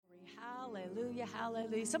Hallelujah,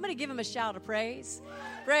 hallelujah. Somebody give him a shout of praise.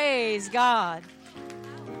 Praise God.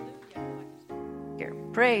 Here,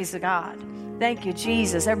 praise God. Thank you,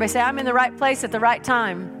 Jesus. Everybody say, I'm in the right place at the right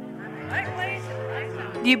time.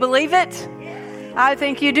 Do you believe it? I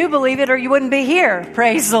think you do believe it, or you wouldn't be here.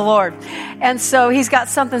 Praise the Lord. And so he's got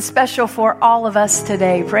something special for all of us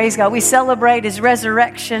today. Praise God. We celebrate his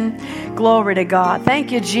resurrection. Glory to God.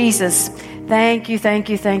 Thank you, Jesus. Thank you, thank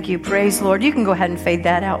you, thank you. Praise the Lord. You can go ahead and fade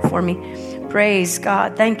that out for me. Praise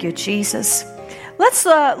God. Thank you, Jesus. Let's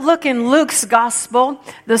look in Luke's gospel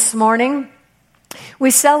this morning.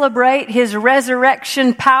 We celebrate his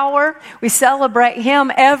resurrection power. We celebrate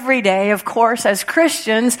him every day, of course, as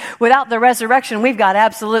Christians. Without the resurrection, we've got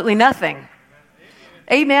absolutely nothing.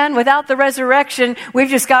 Amen. Without the resurrection, we've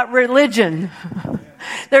just got religion.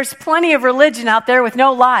 There's plenty of religion out there with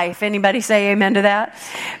no life. Anybody say amen to that?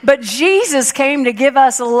 But Jesus came to give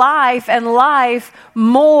us life and life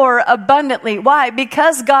more abundantly. Why?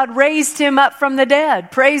 Because God raised him up from the dead.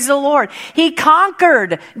 Praise the Lord. He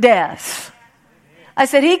conquered death. I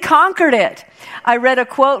said he conquered it. I read a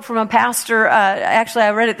quote from a pastor. Actually,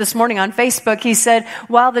 I read it this morning on Facebook. He said,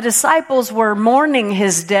 while the disciples were mourning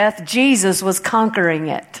his death, Jesus was conquering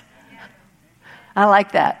it. I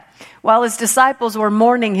like that. While his disciples were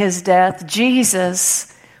mourning his death,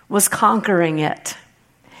 Jesus was conquering it.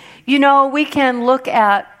 You know, we can look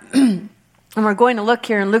at, and we're going to look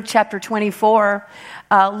here in Luke chapter 24,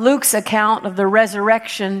 Luke's account of the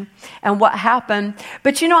resurrection and what happened.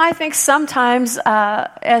 But you know, I think sometimes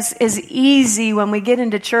as is easy when we get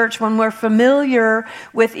into church, when we're familiar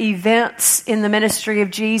with events in the ministry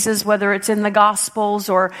of Jesus, whether it's in the Gospels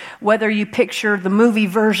or whether you picture the movie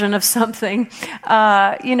version of something,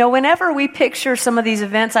 you know, whenever we picture some of these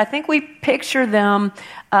events, I think we picture them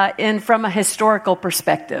from a historical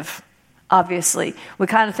perspective. Obviously, we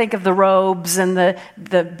kind of think of the robes and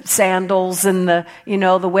the sandals and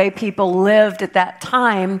the way people lived at that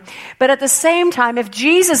time. But at the same time, if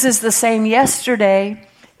Jesus is the same yesterday,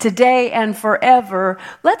 today, and forever,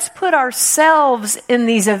 let's put ourselves in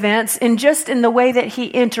these events in the way that he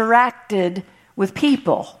interacted with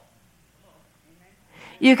people.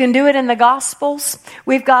 You can do it in the Gospels.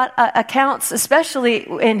 We've got accounts, especially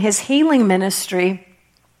in his healing ministry.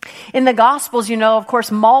 In the Gospels, you know, of course,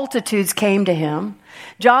 multitudes came to him.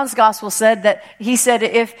 John's Gospel said that he said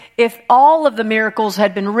if all of the miracles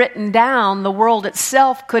had been written down, the world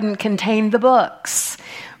itself couldn't contain the books.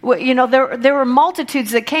 You know, there were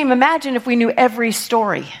multitudes that came. Imagine if we knew every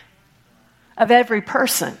story of every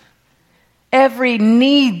person, every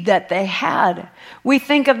need that they had. We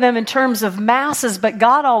think of them in terms of masses, but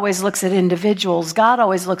God always looks at individuals. God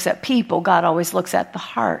always looks at people. God always looks at the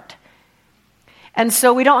heart. And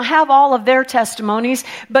so we don't have all of their testimonies,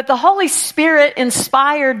 but the Holy Spirit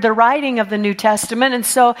inspired the writing of the New Testament. And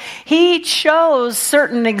so he chose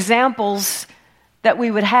certain examples that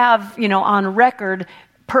we would have, you know, on record,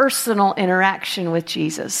 personal interaction with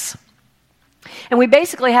Jesus. And we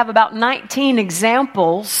basically have about 19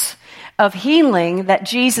 examples of healing that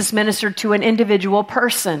Jesus ministered to an individual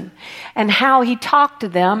person and how he talked to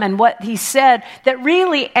them and what he said that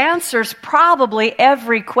really answers probably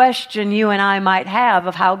every question you and I might have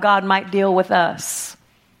of how God might deal with us.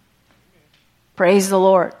 Praise the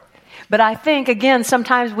Lord. But I think, again,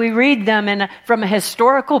 sometimes we read them from a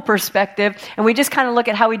historical perspective, and we just kind of look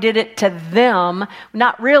at how he did it to them,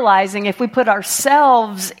 not realizing if we put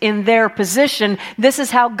ourselves in their position, this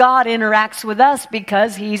is how God interacts with us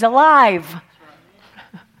because he's alive.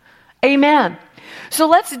 Amen. So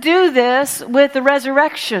let's do this with the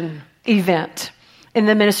resurrection event in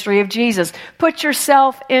the ministry of Jesus. Put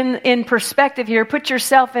yourself in perspective here. Put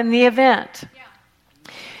yourself in the event.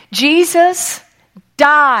 Jesus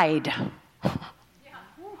died.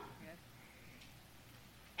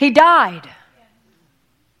 He died.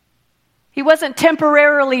 He wasn't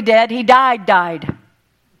temporarily dead. He died.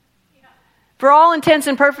 For all intents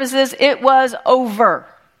and purposes, it was over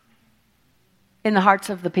in the hearts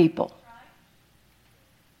of the people.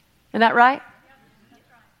 Isn't that right?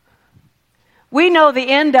 We know the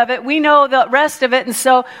end of it. We know the rest of it. And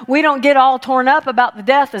so we don't get all torn up about the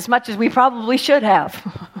death as much as we probably should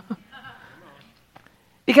have.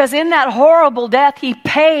 Because in that horrible death, he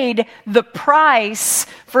paid the price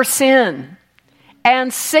for sin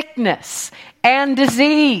and sickness and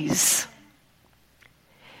disease.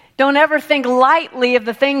 Don't ever think lightly of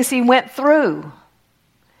the things he went through.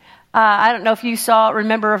 I don't know if you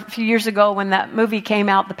remember a few years ago when that movie came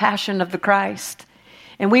out, The Passion of the Christ.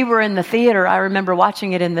 And we were in the theater. I remember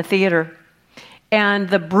watching it in the theater. And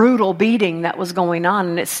the brutal beating that was going on,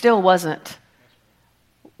 and it still wasn't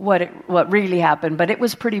what really happened, but it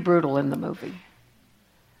was pretty brutal in the movie.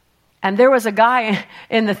 And there was a guy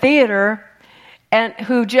in the theater and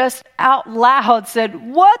who just out loud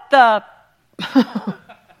said, "What the?"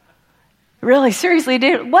 Really, seriously,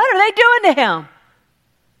 dude, what are they doing to him?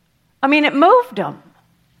 I mean, it moved him.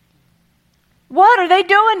 What are they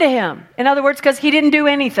doing to him? In other words, because he didn't do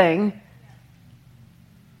anything.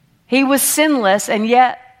 He was sinless, and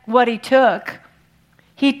yet what he took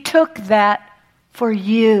that for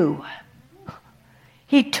you.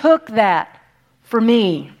 He took that for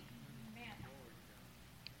me.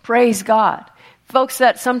 Praise God. Folks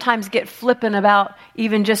that sometimes get flippant about,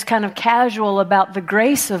 even just kind of casual about the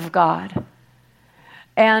grace of God.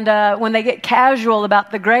 And when they get casual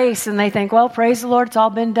about the grace and they think, well, praise the Lord, it's all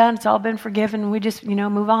been done, it's all been forgiven, we just,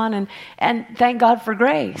 move on and thank God for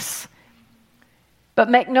grace. But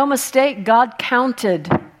make no mistake, God counted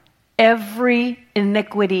every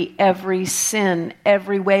iniquity, every sin,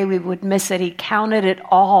 every way we would miss it. He counted it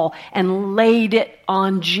all and laid it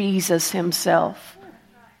on Jesus himself.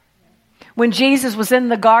 When Jesus was in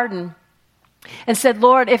the garden and said,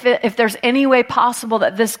 Lord, if there's any way possible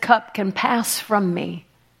that this cup can pass from me,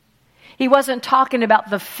 he wasn't talking about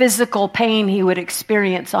the physical pain he would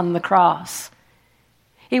experience on the cross.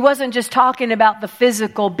 He wasn't just talking about the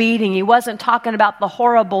physical beating. He wasn't talking about the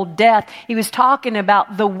horrible death. He was talking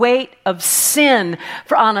about the weight of sin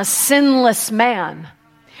on a sinless man.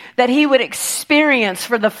 That he would experience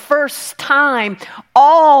for the first time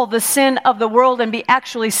all the sin of the world and be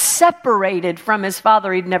actually separated from his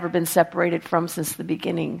Father he'd never been separated from since the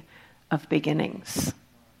beginning of beginnings.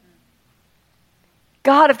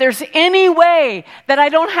 God, if there's any way that I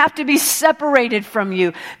don't have to be separated from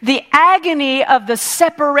you, the agony of the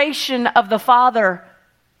separation of the Father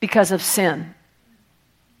because of sin.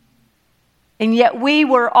 And yet we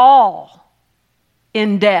were all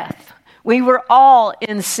in death. We were all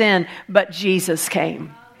in sin, but Jesus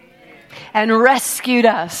came and rescued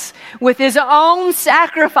us with his own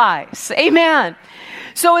sacrifice. Amen.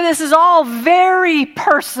 So this is all very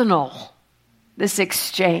personal, this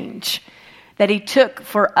exchange that he took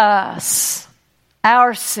for us,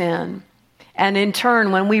 our sin. And in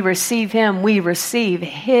turn, when we receive him, we receive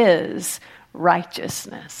his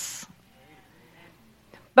righteousness.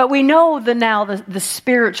 But we know the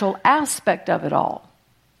spiritual aspect of it all.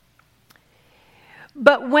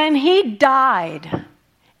 But when he died,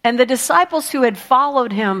 and the disciples who had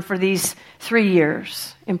followed him for these 3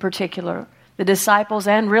 years in particular, the disciples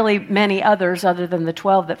and really many others other than the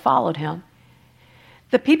 12 that followed him,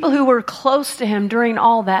 the people who were close to him during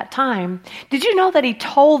all that time, did you know that he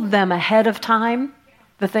told them ahead of time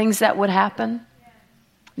the things that would happen?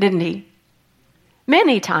 Didn't he?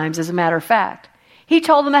 Many times, as a matter of fact. He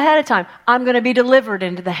told them ahead of time, I'm going to be delivered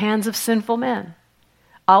into the hands of sinful men.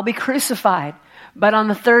 I'll be crucified. But on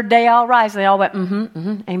the third day I'll rise. They all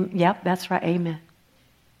went, yep, that's right, amen.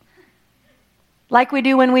 Like we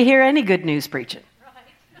do when we hear any good news preaching.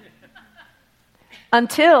 Right.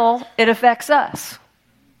 Until it affects us.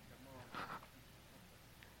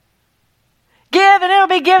 Give and it'll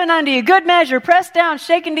be given unto you. Good measure, pressed down,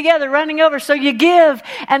 shaken together, running over. So you give.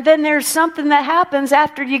 And then there's something that happens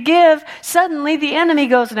after you give. Suddenly the enemy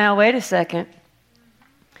goes, now wait a second.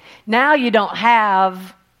 Now you don't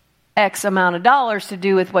have X amount of dollars to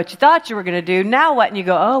do with what you thought you were going to do. Now what? And you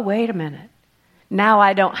go, oh, wait a minute. Now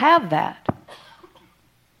I don't have that.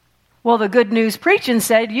 Well, the good news preaching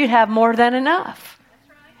said you'd have more than enough. That's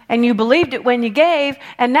right. And you believed it when you gave,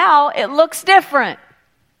 and now it looks different.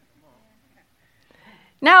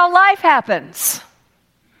 Now life happens,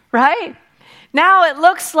 right? Now it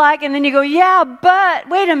looks like, and then you go, yeah, but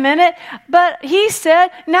wait a minute. But he said,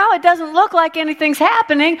 now it doesn't look like anything's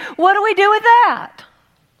happening. What do we do with that?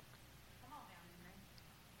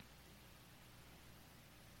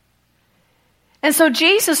 And so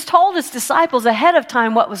Jesus told his disciples ahead of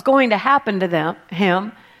time what was going to happen to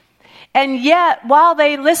him. And yet, while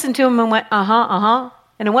they listened to him and went, and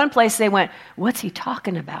in one place they went, what's he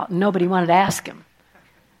talking about? And nobody wanted to ask him.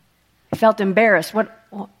 He felt embarrassed. What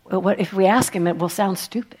if we ask him, it will sound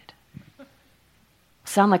stupid.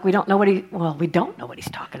 Sound like we don't know we don't know what he's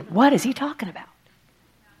talking about. What is he talking about?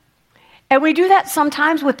 And we do that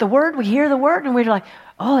sometimes with the word. We hear the word and we're like,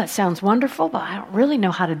 oh, that sounds wonderful, but I don't really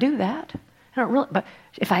know how to do that. But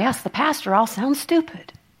if I ask the pastor, I'll sound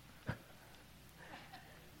stupid.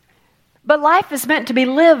 But life is meant to be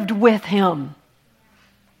lived with him.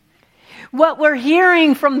 What we're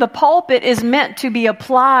hearing from the pulpit is meant to be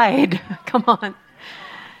applied,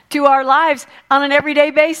 to our lives on an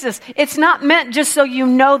everyday basis. It's not meant just so you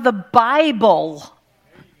know the Bible.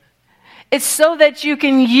 It's so that you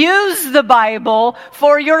can use the Bible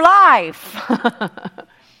for your life.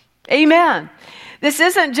 Amen. This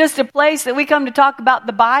isn't just a place that we come to talk about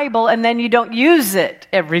the Bible and then you don't use it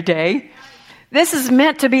every day. This is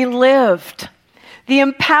meant to be lived. The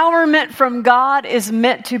empowerment from God is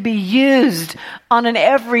meant to be used on an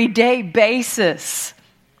everyday basis.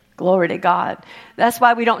 Glory to God. That's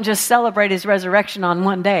why we don't just celebrate his resurrection on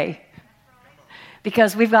one day.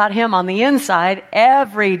 Because we've got him on the inside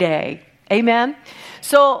every day. Amen?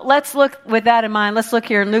 So let's look with that in mind. Let's look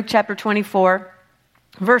here in Luke chapter 24,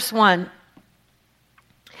 verse 1.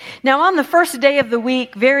 Now on the first day of the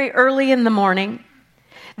week, very early in the morning,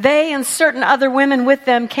 they and certain other women with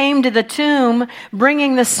them came to the tomb,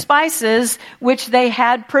 bringing the spices which they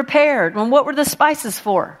had prepared. Well, what were the spices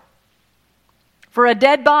for? For a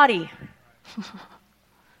dead body.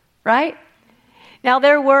 Right? Now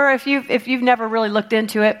there were, if you've never really looked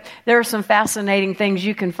into it, there are some fascinating things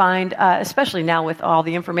you can find, especially now with all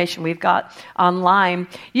the information we've got online.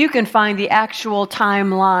 You can find the actual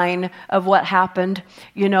timeline of what happened,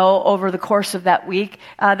 over the course of that week.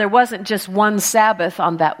 There wasn't just one Sabbath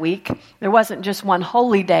on that week. There wasn't just one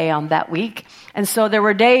holy day on that week. And so there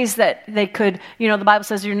were days that they could, the Bible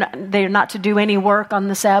says they're not to do any work on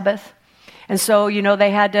the Sabbath. And so,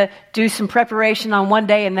 they had to do some preparation on one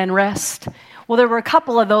day and then rest. Well, there were a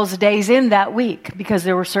couple of those days in that week because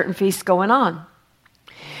there were certain feasts going on.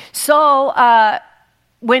 So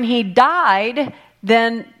when he died,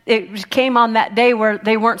 then it came on that day where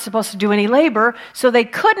they weren't supposed to do any labor, so they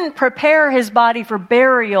couldn't prepare his body for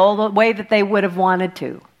burial the way that they would have wanted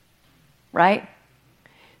to, right?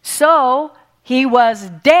 So he was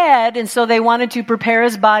dead, and so they wanted to prepare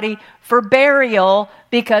his body for burial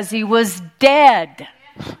because he was dead.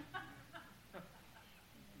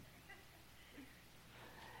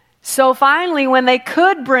 So finally, when they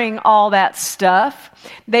could bring all that stuff,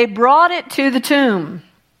 they brought it to the tomb.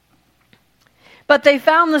 But they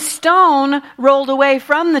found the stone rolled away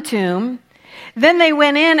from the tomb. Then they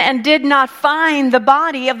went in and did not find the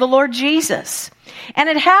body of the Lord Jesus. And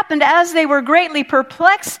it happened as they were greatly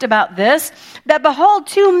perplexed about this, that behold,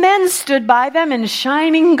 two men stood by them in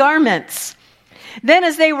shining garments. Then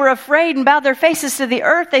as they were afraid and bowed their faces to the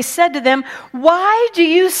earth, they said to them, "Why do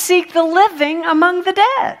you seek the living among the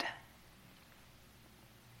dead?"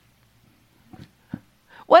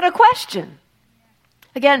 What a question.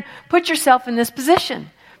 Again, put yourself in this position.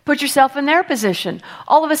 Put yourself in their position.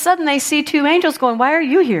 All of a sudden they see two angels going, "Why are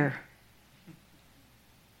you here?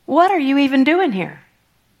 What are you even doing here?"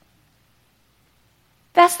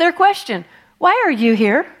 That's their question. Why are you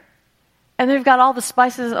here? And they've got all the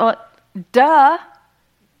spices. Oh, duh.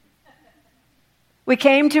 We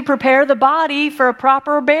came to prepare the body for a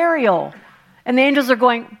proper burial. And the angels are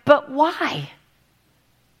going, "But why?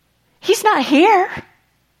 He's not here.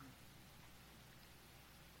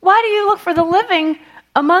 Why do you look for the living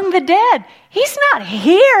among the dead? He's not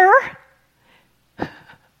here."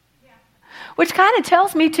 Which kind of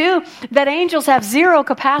tells me, too, that angels have zero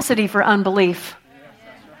capacity for unbelief.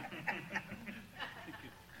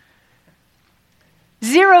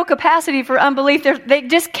 Zero capacity for unbelief. They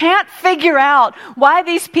just can't figure out why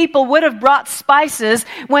these people would have brought spices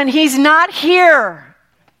when he's not here.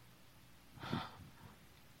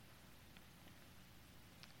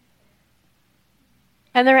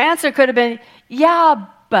 And their answer could have been, "Yeah,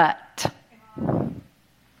 but,"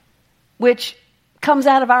 which comes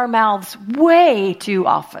out of our mouths way too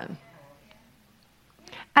often.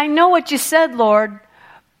 "I know what you said, Lord,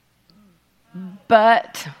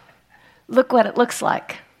 but look what it looks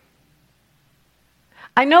like."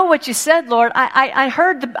 "I know what you said, Lord. I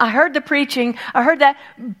heard the preaching. I heard that,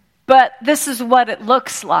 but this is what it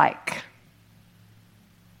looks like."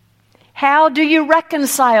 How do you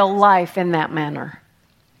reconcile life in that manner?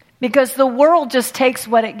 Because the world just takes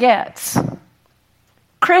what it gets.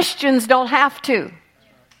 Christians don't have to.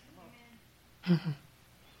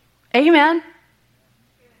 Amen.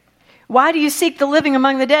 Why do you seek the living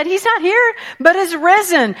among the dead? He's not here, but is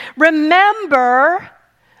risen.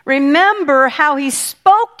 Remember how he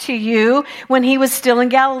spoke to you when he was still in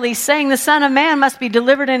Galilee, saying, "The Son of Man must be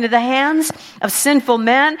delivered into the hands of sinful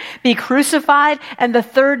men, be crucified, and the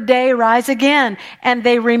third day rise again." And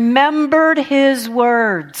they remembered his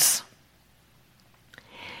words.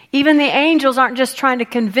 Even the angels aren't just trying to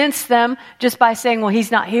convince them just by saying, "Well,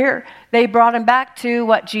 he's not here." They brought him back to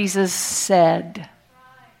what Jesus said.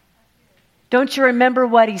 Don't you remember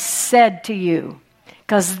what he said to you?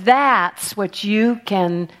 Because that's what you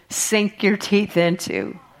can sink your teeth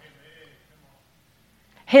into.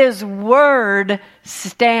 His word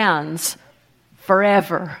stands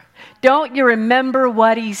forever. Don't you remember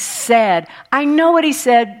what he said? I know what he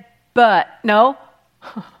said, but no.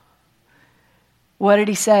 What did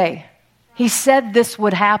he say? He said this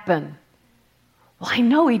would happen. Well, I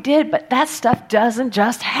know he did, but that stuff doesn't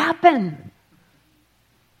just happen.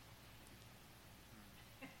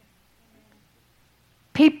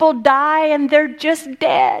 People die and they're just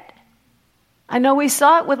dead. I know we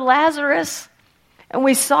saw it with Lazarus, and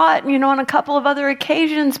we saw it, on a couple of other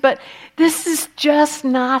occasions, but this is just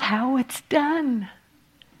not how it's done.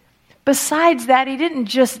 Besides that, he didn't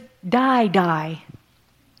just die.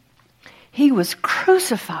 He was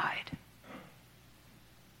crucified.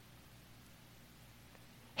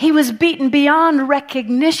 He was beaten beyond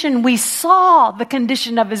recognition. We saw the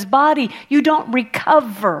condition of his body. You don't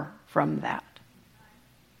recover from that.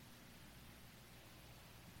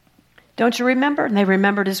 Don't you remember? And they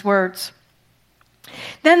remembered his words.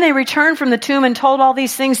 Then they returned from the tomb and told all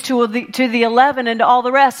these things to the 11 and to all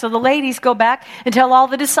the rest. So the ladies go back and tell all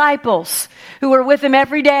the disciples who were with him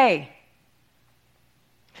every day.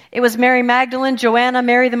 It was Mary Magdalene, Joanna,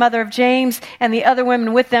 Mary the mother of James, and the other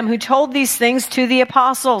women with them who told these things to the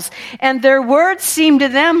apostles. And their words seemed to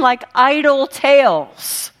them like idle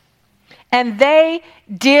tales. And they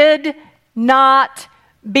did not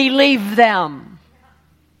believe them.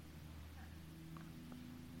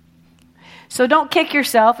 So don't kick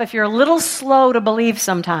yourself if you're a little slow to believe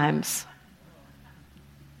sometimes.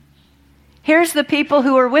 Here's the people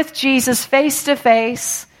who are with Jesus face to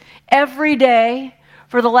face every day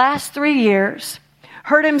for the last 3 years.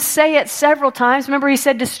 Heard him say it several times. Remember, he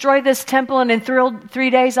said, destroy this temple and in 3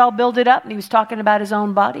 days I'll build it up. And he was talking about his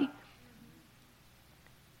own body.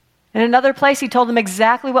 In another place, he told them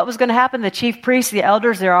exactly what was going to happen. The chief priests, the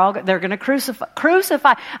elders, they're going to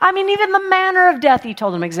crucify. I mean, even the manner of death, he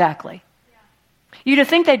told them exactly. You'd have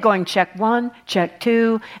think they'd going check 1, check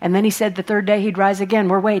 2, and then he said the third day he'd rise again.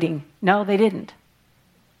 We're waiting. No, they didn't.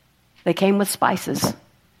 They came with spices.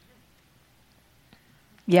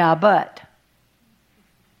 Yeah, but.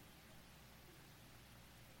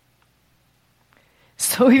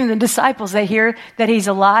 So even the disciples, they hear that he's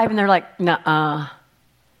alive and they're like, nuh-uh.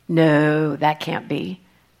 No, that can't be.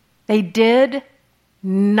 They did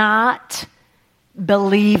not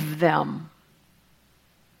believe them.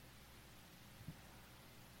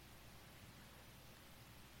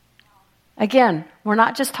 Again, we're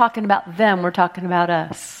not just talking about them, we're talking about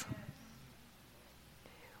us.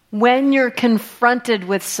 When you're confronted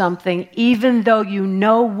with something, even though you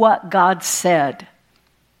know what God said,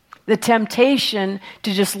 the temptation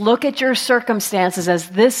to just look at your circumstances as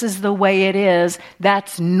this is the way it is,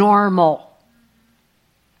 that's normal.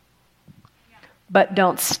 But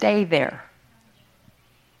don't stay there.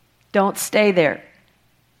 Don't stay there.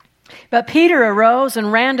 But Peter arose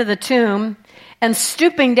and ran to the tomb, and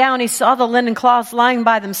stooping down, he saw the linen cloths lying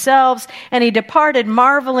by themselves, and he departed,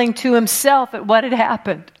 marveling to himself at what had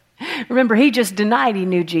happened. Remember, he just denied he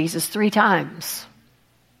knew Jesus 3 times.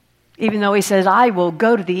 Even though he says, I will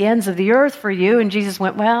go to the ends of the earth for you. And Jesus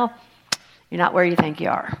went, well, you're not where you think you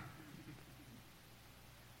are.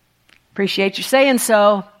 Appreciate you saying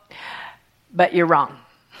so, but you're wrong.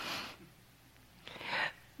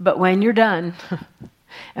 But when you're done,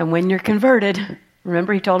 and when you're converted,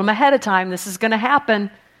 remember, he told him ahead of time, this is going to happen.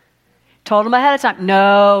 Told him ahead of time,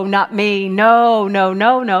 no, not me.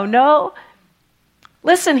 No.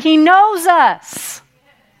 Listen, he knows us.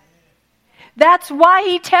 That's why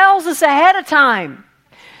he tells us ahead of time.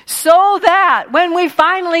 So that when we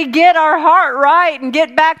finally get our heart right and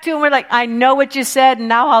get back to him, we're like, I know what you said, and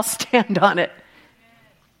now I'll stand on it.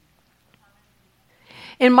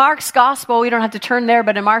 In Mark's Gospel, we don't have to turn there,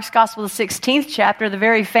 but in Mark's Gospel, the 16th chapter, the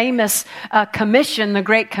very famous commission, the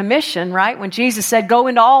Great Commission, right? When Jesus said, go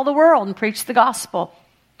into all the world and preach the gospel.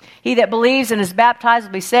 He that believes and is baptized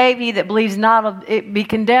will be saved. He that believes not will be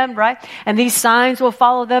condemned, right? And these signs will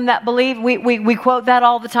follow them that believe. We quote that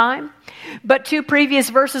all the time. But 2 previous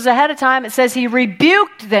verses ahead of time, it says he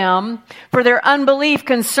rebuked them for their unbelief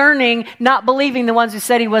concerning not believing the ones who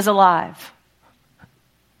said he was alive.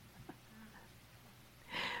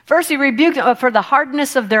 First, he rebuked them for the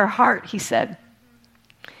hardness of their heart, he said.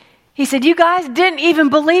 He said, you guys didn't even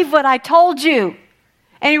believe what I told you.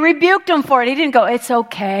 And he rebuked them for it. He didn't go, it's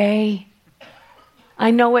okay.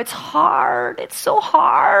 I know it's hard. It's so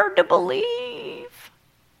hard to believe.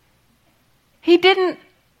 He didn't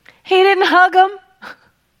hug them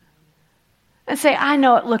and say, I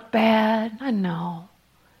know it looked bad. I know.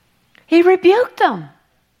 He rebuked them.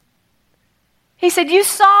 He said, you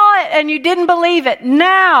saw it and you didn't believe it.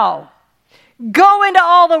 Now, go into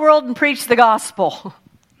all the world and preach the gospel.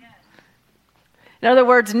 In other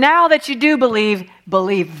words, now that you do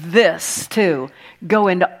believe this too. Go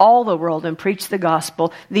into all the world and preach the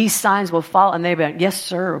gospel. These signs will follow. And they'll be like, yes,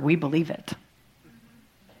 sir, we believe it.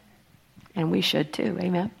 And we should too.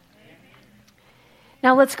 Amen.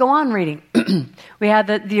 Now let's go on reading. We had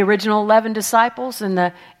the original 11 disciples and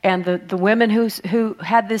the women who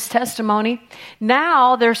had this testimony.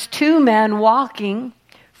 Now there's 2 men walking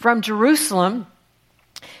from Jerusalem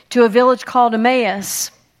to a village called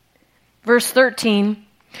Emmaus. Verse 13,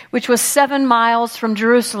 which was 7 miles from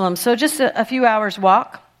Jerusalem. So just a few hours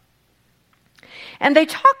walk. And they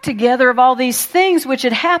talked together of all these things which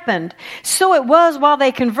had happened. So it was while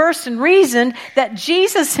they conversed and reasoned that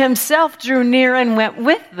Jesus himself drew near and went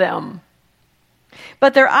with them.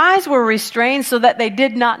 But their eyes were restrained so that they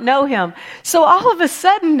did not know him. So all of a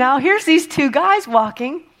sudden now, here's these 2 guys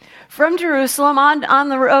walking from Jerusalem on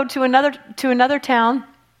the road to another town.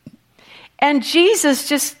 And Jesus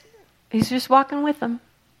he's just walking with them.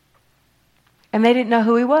 And they didn't know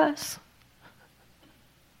who he was.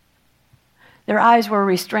 Their eyes were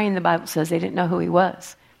restrained, the Bible says. They didn't know who he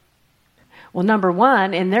was. Well, number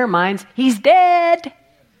 1, in their minds, he's dead.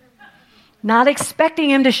 Not expecting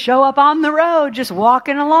him to show up on the road, just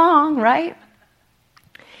walking along, right?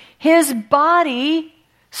 His body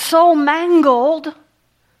so mangled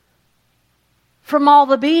from all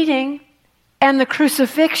the beating and the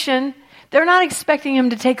crucifixion, they're not expecting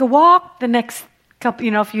him to take a walk the next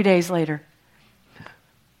a few days later.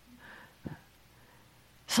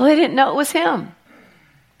 So they didn't know it was him.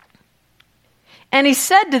 And he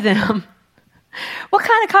said to them, what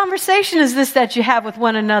kind of conversation is this that you have with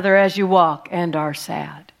one another as you walk and are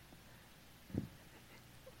sad?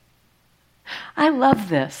 I love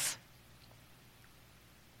this.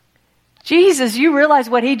 Jesus, you realize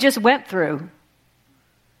what he just went through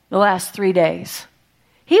the last 3 days.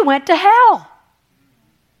 He went to hell.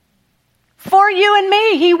 For you and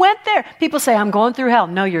me, he went there. People say, I'm going through hell.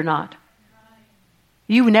 No, you're not.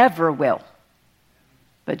 You never will.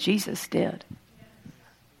 But Jesus did.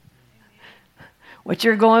 What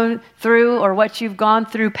you're going through or what you've gone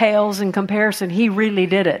through pales in comparison. He really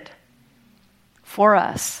did it for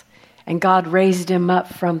us. And God raised him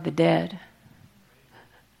up from the dead.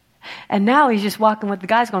 And now he's just walking with the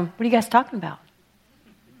guys going, what are you guys talking about?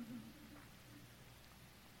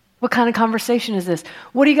 What kind of conversation is this?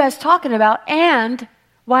 What are you guys talking about? And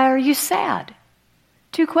why are you sad?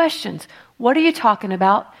 2 questions. What are you talking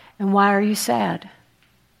about? And why are you sad?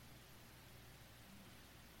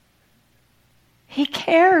 He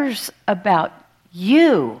cares about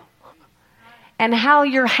you and how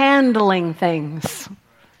you're handling things.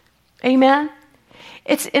 Amen?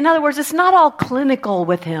 In other words, it's not all clinical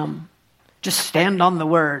with him. Just stand on the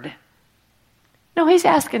word. No, he's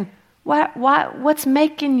asking, what's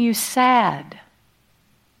making you sad?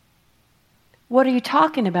 What are you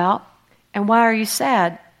talking about? And why are you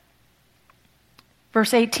sad?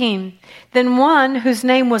 Verse 18, then one whose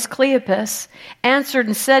name was Cleopas answered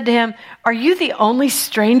and said to him, are you the only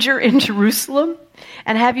stranger in Jerusalem?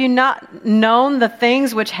 And have you not known the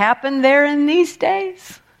things which happened there in these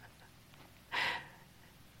days?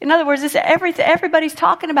 In other words, everybody's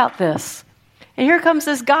talking about this. And here comes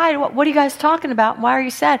this guy. What are you guys talking about? Why are you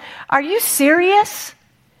sad? Are you serious?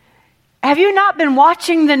 Have you not been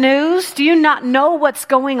watching the news? Do you not know what's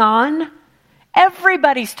going on?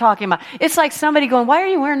 Everybody's talking about it. It's like somebody going, why are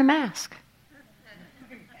you wearing a mask?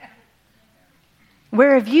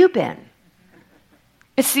 Where have you been?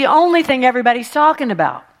 It's the only thing everybody's talking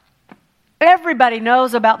about. Everybody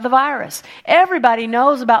knows about the virus. Everybody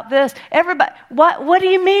knows about this. What do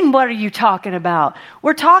you mean, what are you talking about?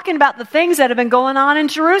 We're talking about the things that have been going on in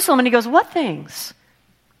Jerusalem. And he goes, what things?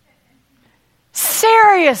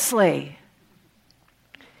 Seriously?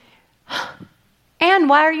 And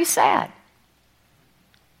why are you sad?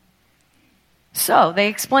 So they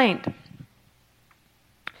explained.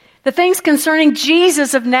 The things concerning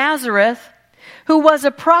Jesus of Nazareth, who was a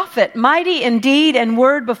prophet, mighty in deed and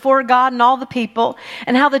word before God and all the people,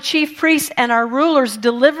 and how the chief priests and our rulers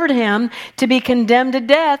delivered him to be condemned to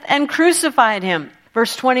death and crucified him.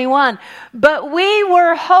 Verse 21, but we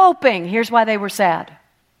were hoping. Here's why they were sad.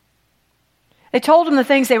 They told him the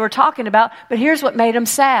things they were talking about, but here's what made them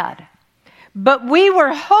sad. But we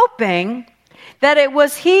were hoping that it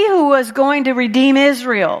was he who was going to redeem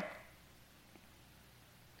Israel.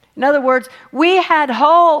 In other words, we had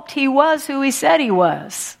hoped he was who he said he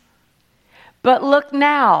was. But look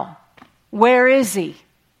now, where is he?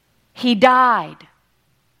 He died.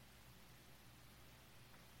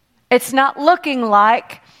 It's not looking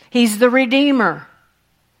like he's the Redeemer.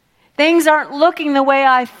 Things aren't looking the way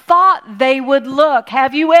I thought they would look.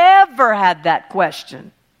 Have you ever had that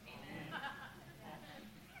question?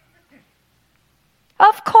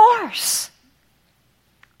 Of course.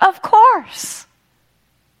 Of course.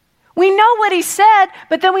 We know what he said,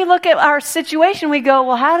 but then we look at our situation, we go,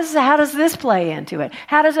 well, how does this play into it?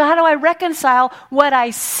 How do I reconcile what I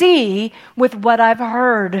see with what I've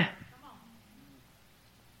heard?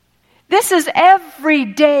 This is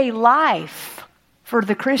everyday life for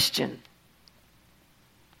the Christian.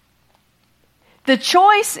 The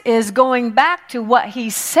choice is going back to what he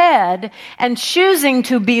said and choosing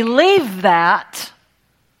to believe that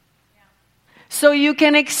so you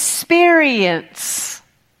can experience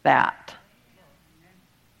that.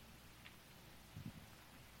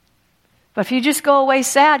 But if you just go away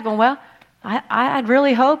sad, going, well, I'd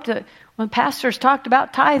really hoped that when pastors talked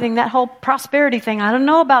about tithing, that whole prosperity thing, I don't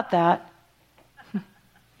know about that.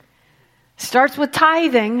 Starts with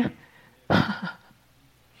tithing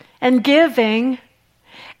and giving,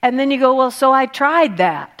 and then you go, well, so I tried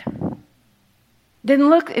that. It didn't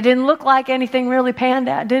look like anything really panned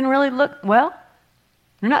out. It didn't really look, well,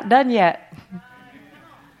 you're not done yet.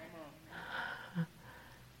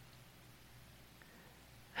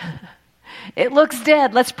 It looks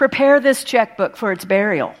dead. Let's prepare this checkbook for its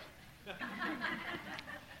burial.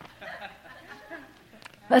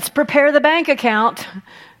 Let's prepare the bank account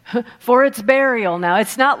for its burial. Now,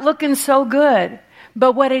 it's not looking so good,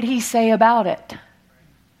 but what did he say about it?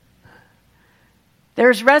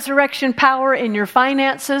 There's resurrection power in your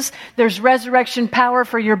finances. There's resurrection power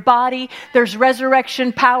for your body. There's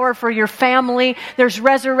resurrection power for your family. There's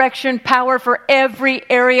resurrection power for every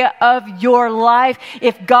area of your life.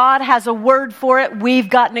 If God has a word for it, we've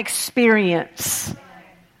got an experience.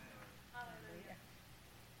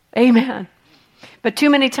 Amen. But too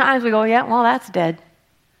many times we go, yeah, well, that's dead.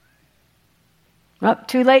 Well,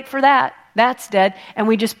 too late for that. That's dead. And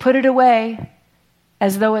we just put it away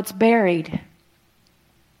as though it's buried.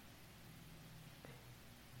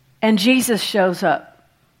 And Jesus shows up.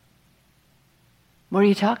 What are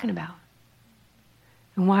you talking about?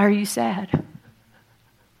 And why are you sad?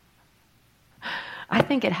 I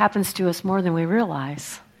think it happens to us more than we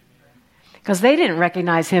realize. Because they didn't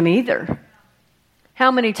recognize him either.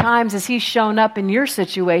 How many times has he shown up in your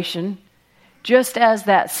situation just as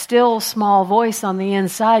that still small voice on the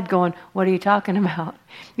inside going, what are you talking about?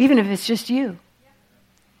 Even if it's just you.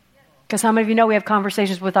 Because how many of you know we have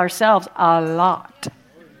conversations with ourselves a lot?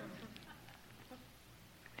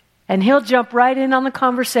 And he'll jump right in on the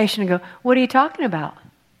conversation and go, what are you talking about?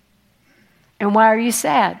 And why are you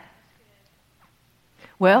sad?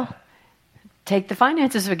 Well, take the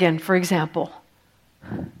finances again, for example.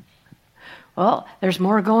 Well, there's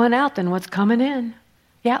more going out than what's coming in.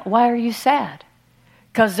 Yeah, why are you sad?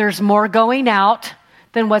 Because there's more going out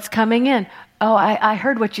than what's coming in. Oh, I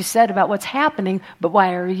heard what you said about what's happening, but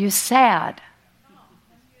why are you sad?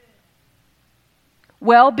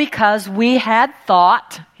 Well, because we had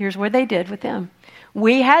thought, here's what they did with him.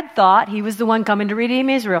 We had thought he was the one coming to redeem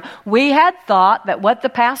Israel. We had thought that what the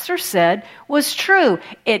pastor said was true.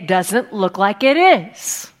 It doesn't look like it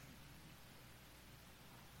is.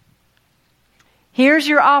 Here's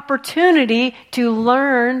your opportunity to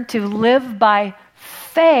learn to live by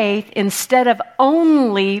faith instead of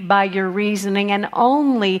only by your reasoning and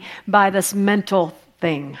only by this mental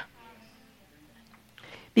thing.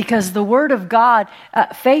 Because the Word of God,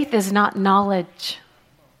 faith is not knowledge.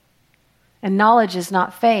 And knowledge is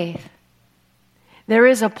not faith. There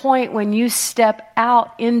is a point when you step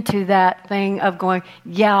out into that thing of going,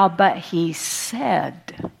 yeah, but he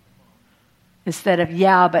said. Instead of,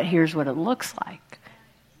 yeah, but here's what it looks like.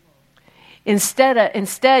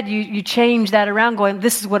 Instead you change that around going,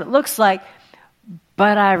 this is what it looks like,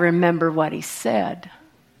 but I remember what he said.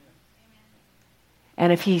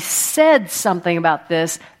 And if he said something about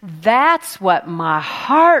this, that's what my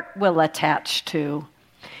heart will attach to.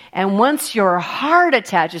 And once your heart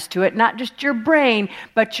attaches to it, not just your brain,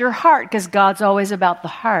 but your heart, because God's always about the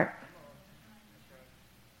heart.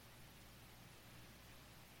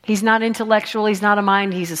 He's not intellectual, he's not a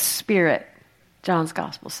mind, he's a spirit, John's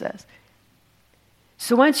gospel says.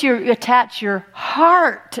 So once you attach your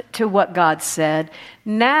heart to what God said,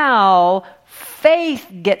 now faith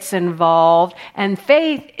gets involved, and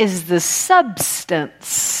faith is the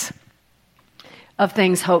substance of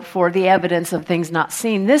things hoped for, the evidence of things not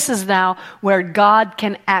seen. This is now where God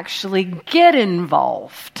can actually get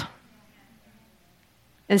involved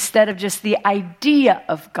instead of just the idea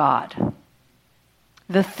of God,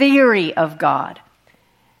 the theory of God.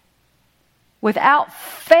 Without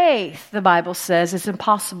faith, the Bible says, it's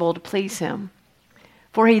impossible to please him.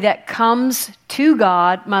 For he that comes to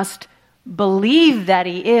God must believe that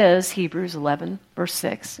he is, Hebrews 11, verse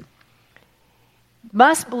 6.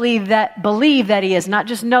 Must believe that he is, not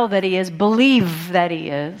just know that he is, believe that he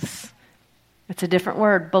is. It's a different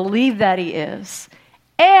word. Believe that he is.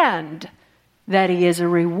 and that he is a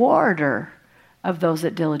rewarder of those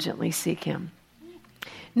that diligently seek him.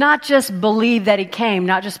 Not just believe that he came,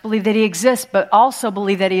 not just believe that he exists, but also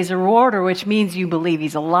believe that he is a rewarder, which means you believe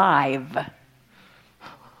he's alive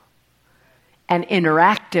and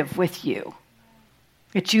interactive with you.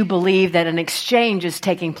 That you believe that an exchange is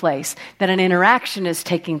taking place, that an interaction is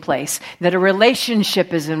taking place, that a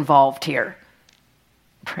relationship is involved here.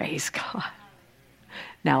 Praise God.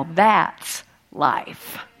 Now that's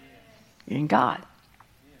life in God.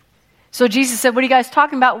 So Jesus said, what are you guys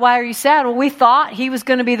talking about? Why are you sad? Well, we thought he was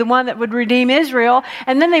going to be the one that would redeem Israel.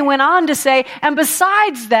 And then they went on to say, and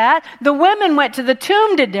besides that, the women went to the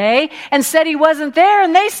tomb today and said he wasn't there.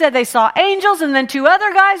 And they said they saw angels. And then 2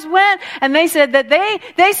 other guys went and they said that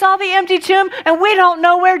they saw the empty tomb. And we don't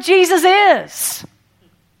know where Jesus is.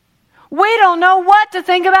 We don't know what to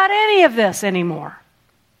think about any of this anymore.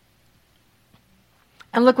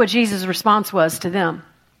 And look what Jesus' response was to them.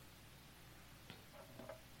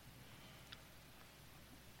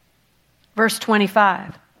 Verse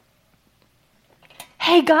 25.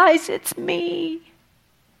 Hey guys, it's me.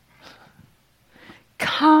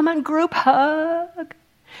 Come and group hug.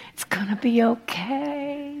 It's going to be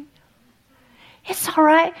okay. It's all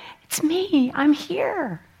right. It's me. I'm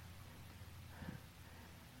here.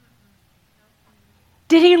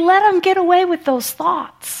 Did he let them get away with those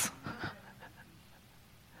thoughts?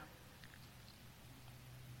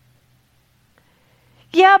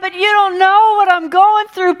 Yeah, but you don't know what I'm going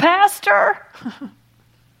through, Pastor.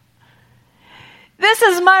 This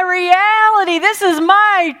is my reality. This is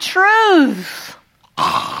my truth.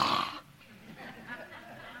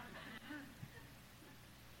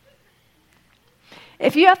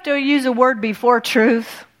 If you have to use a word before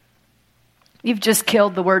truth, you've just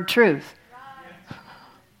killed the word truth.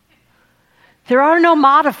 There are no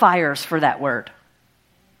modifiers for that word.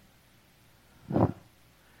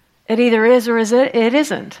 It either is or it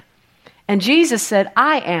isn't. And Jesus said,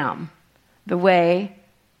 I am the way,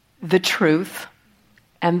 the truth,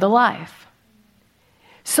 and the life.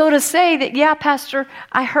 So to say that, yeah, Pastor,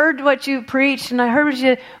 I heard what you preached and I heard what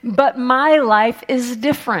you did, but my life is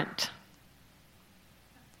different.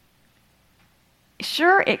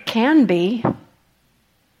 Sure, it can be.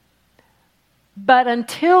 But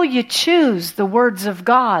until you choose the words of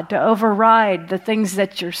God to override the things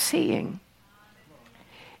that you're seeing,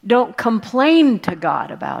 don't complain to God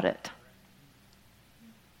about it.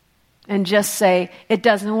 And just say, it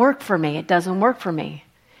doesn't work for me. It doesn't work for me.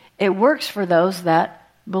 It works for those that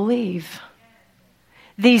believe.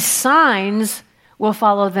 These signs will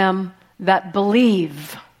follow them that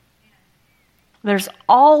believe. There's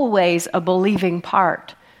always a believing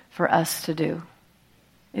part for us to do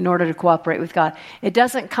in order to cooperate with God. It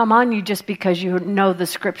doesn't come on you just because you know the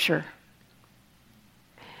Scripture.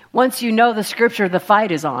 Once you know the Scripture, the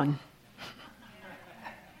fight is on.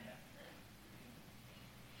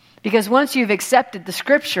 Because once you've accepted the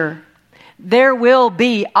Scripture, there will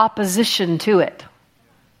be opposition to it.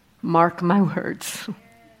 Mark my words.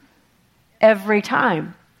 Every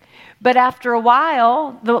time. But after a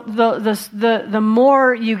while, the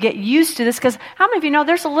more you get used to this, because how many of you know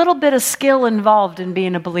there's a little bit of skill involved in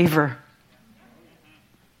being a believer?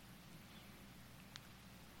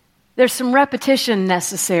 There's some repetition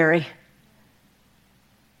necessary.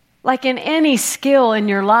 Like in any skill in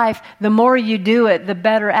your life, the more you do it, the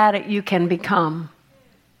better at it you can become.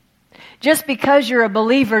 Just because you're a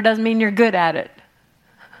believer doesn't mean you're good at it.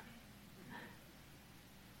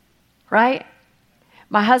 Right?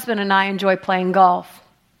 My husband and I enjoy playing golf.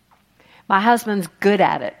 My husband's good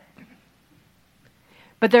at it.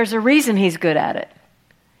 But there's a reason he's good at it.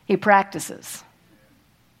 He practices.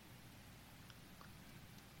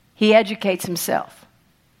 He educates himself.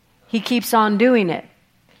 He keeps on doing it.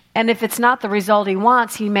 And if it's not the result he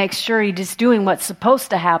wants, he makes sure he's doing what's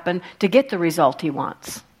supposed to happen to get the result he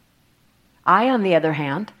wants. I, on the other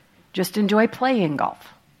hand, just enjoy playing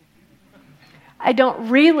golf. I don't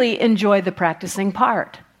really enjoy the practicing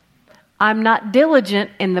part. I'm not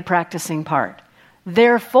diligent in the practicing part.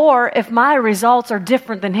 Therefore, if my results are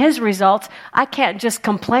different than his results, I can't just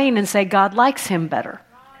complain and say God likes him better.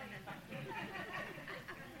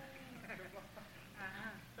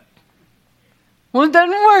 Well, it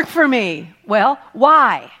doesn't work for me. Well,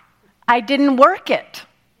 why? I didn't work it.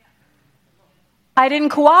 I didn't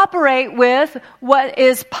cooperate with what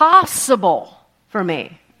is possible for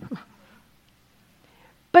me.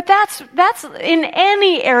 But that's in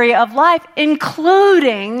any area of life,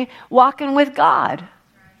 including walking with God.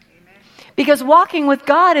 Because walking with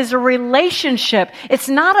God is a relationship. It's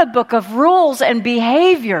not a book of rules and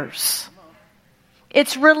behaviors.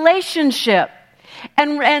 It's relationship.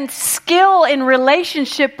 And skill in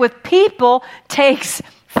relationship with people takes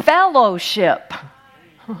fellowship.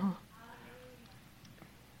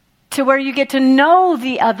 To where you get to know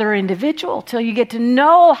the other individual, till you get to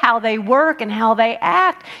know how they work and how they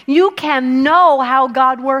act. You can know how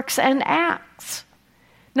God works and acts.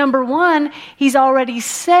 Number one, He's already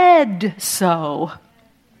said so.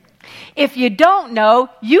 If you don't know,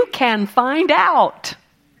 you can find out.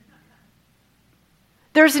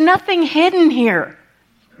 There's nothing hidden here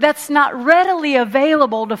that's not readily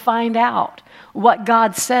available to find out what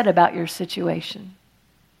God said about your situation.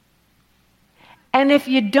 And if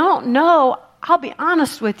you don't know, I'll be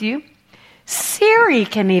honest with you, Siri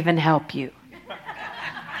can even help you.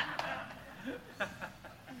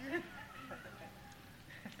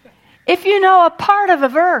 If you know a part of a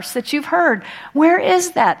verse that you've heard, where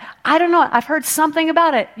is that? I don't know. I've heard something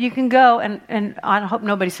about it. You can go, and I hope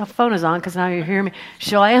nobody's phone is on because now you hear me.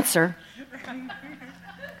 She'll answer.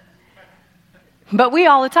 But we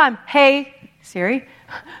all the time, hey, Siri,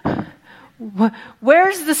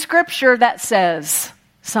 where's the scripture that says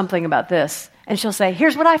something about this? And she'll say,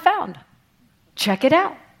 here's what I found. Check it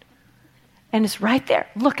out. And it's right there.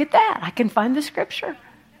 Look at that. I can find the scripture.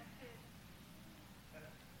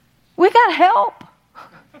 We got help.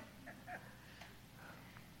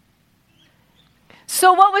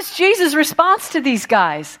 So what was Jesus' response to these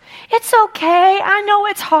guys? It's okay. I know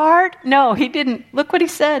it's hard. No, He didn't. Look what He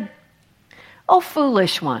said. Oh,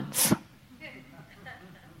 foolish ones.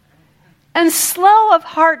 And slow of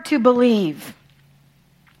heart to believe.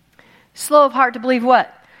 Slow of heart to believe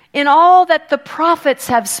what? In all that the prophets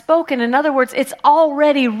have spoken. In other words, it's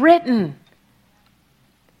already written.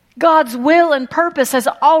 God's will and purpose has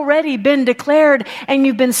already been declared, and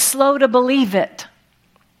you've been slow to believe it.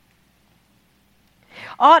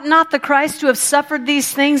 Ought not the Christ to have suffered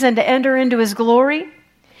these things and to enter into His glory?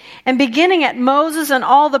 And beginning at Moses and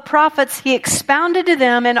all the prophets, He expounded to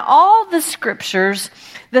them in all the scriptures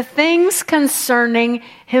the things concerning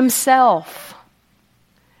Himself.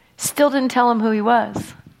 Still didn't tell them who He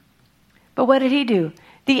was. But what did He do?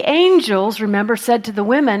 The angels, remember, said to the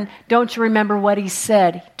women, don't you remember what He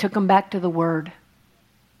said? He took them back to the Word.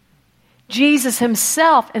 Jesus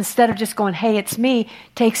Himself, instead of just going, hey, it's me,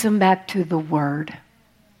 takes them back to the Word.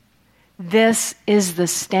 This is the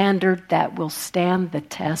standard that will stand the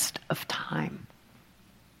test of time.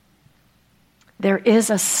 There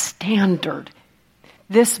is a standard.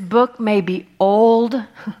 This book may be old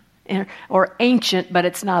or ancient, but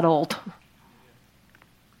it's not old.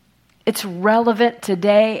 It's relevant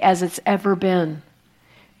today as it's ever been.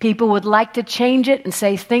 People would like to change it and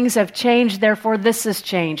say things have changed, therefore this has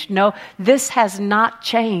changed. No, this has not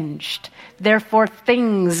changed. Therefore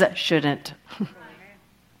things shouldn't.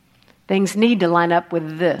 Things need to line up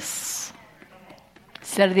with this.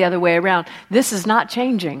 Instead of the other way around. This is not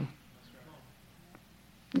changing.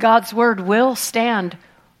 God's word will stand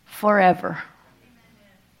forever.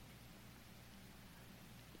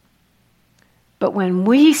 But when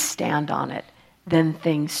we stand on it, then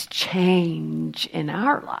things change in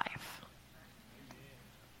our life.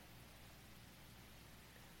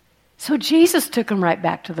 So Jesus took them right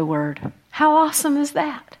back to the Word. How awesome is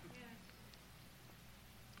that?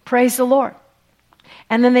 Praise the Lord.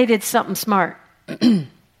 And then they did something smart.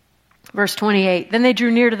 Verse 28, then they drew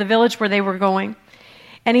near to the village where they were going.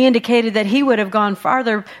 And He indicated that He would have gone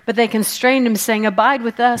farther, but they constrained Him, saying, abide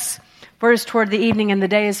with us. For it is toward the evening and the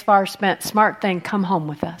day is far spent. Smart thing, come home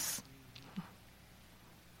with us.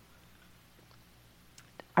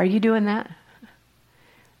 Are you doing that?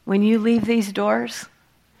 When you leave these doors,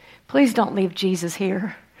 please don't leave Jesus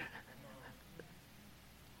here.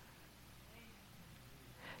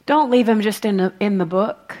 Don't leave Him just in the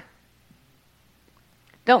book.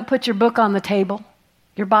 Don't put your book on the table,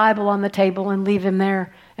 your Bible on the table, and leave Him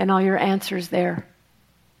there and all your answers there.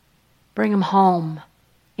 Bring Him home.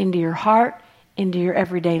 Into your heart, into your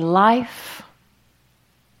everyday life.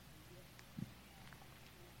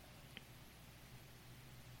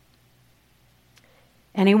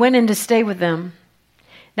 And He went in to stay with them.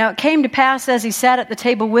 Now it came to pass as He sat at the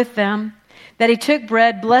table with them, that He took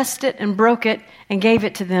bread, blessed it, and broke it, and gave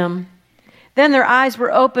it to them. Then their eyes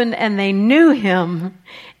were opened, and they knew Him,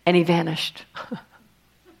 and He vanished.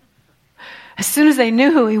 As soon as they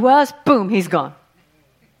knew who He was, boom, He's gone.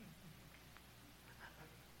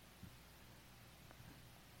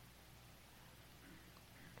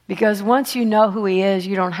 Because once you know who He is,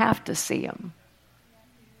 you don't have to see Him.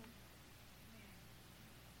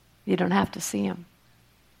 You don't have to see Him.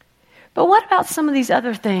 But what about some of these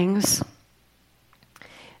other things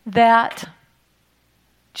that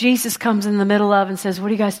Jesus comes in the middle of and says, what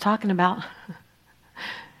are you guys talking about?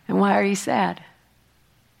 And why are you sad?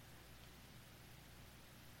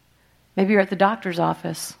 Maybe you're at the doctor's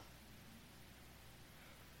office,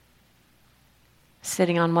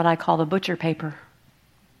 sitting on what I call the butcher paper.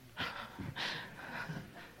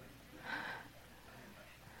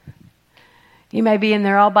 You may be in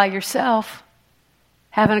there all by yourself,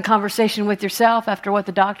 having a conversation with yourself after what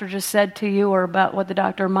the doctor just said to you or about what the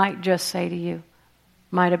doctor might just say to you,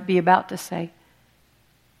 might be about to say.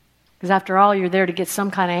 Because after all, you're there to get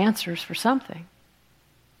some kind of answers for something.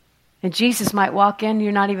 And Jesus might walk in,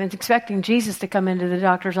 you're not even expecting Jesus to come into the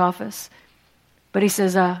doctor's office. But he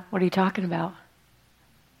says, what are you talking about?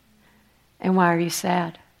 And why are you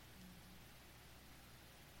sad?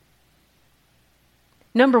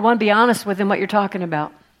 Number one, be honest with him what you're talking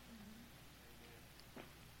about.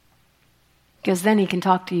 Because then he can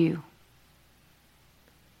talk to you.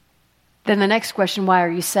 Then the next question, why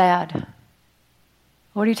are you sad?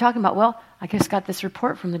 What are you talking about? Well, I just got this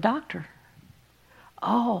report from the doctor.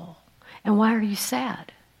 Oh, and why are you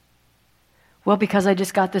sad? Well, because I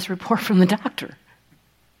just got this report from the doctor.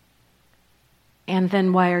 And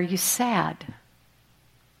then why are you sad?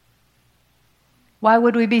 Why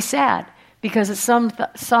would we be sad? Because at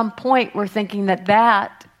some point we're thinking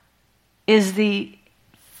that is the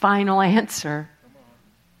final answer.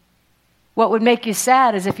 What would make you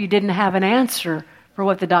sad is if you didn't have an answer for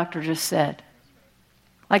what the doctor just said.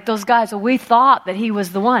 Like those guys, well, we thought that he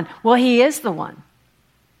was the one. Well, he is the one.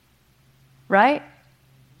 Right?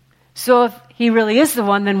 So if he really is the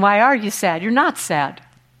one, then why are you sad? You're not sad.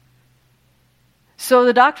 So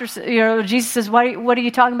the doctor, Jesus says, what are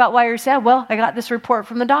you talking about? Why are you sad? Well, I got this report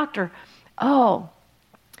from the doctor. Oh.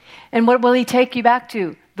 And what will he take you back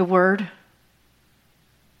to? The Word.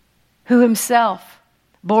 Who himself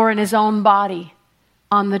bore in his own body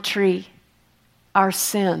on the tree our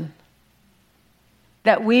sin,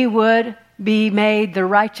 that we would be made the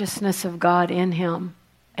righteousness of God in him.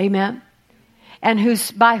 Amen. And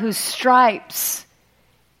by whose stripes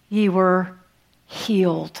ye were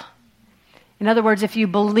healed. In other words, if you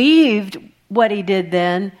believed what he did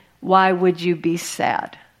then, why would you be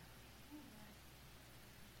sad?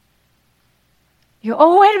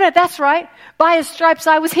 Oh, wait a minute, that's right. By his stripes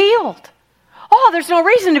I was healed. Oh, there's no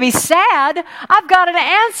reason to be sad. I've got an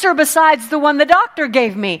answer besides the one the doctor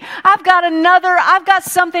gave me. I've got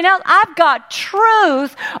something else. I've got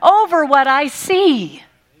truth over what I see.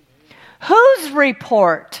 Whose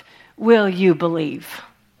report will you believe?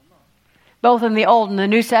 Both in the Old and the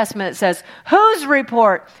New Testament it says, whose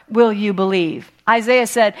report will you believe? Isaiah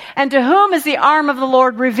said, and to whom is the arm of the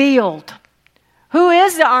Lord revealed? Who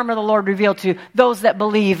is the arm of the Lord revealed to? Those that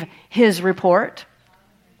believe his report.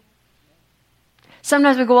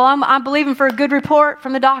 Sometimes we go, well, I'm believing for a good report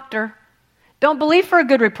from the doctor. Don't believe for a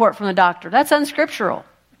good report from the doctor. That's unscriptural.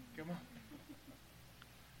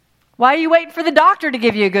 Why are you waiting for the doctor to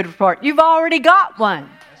give you a good report? You've already got one.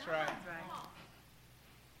 That's right.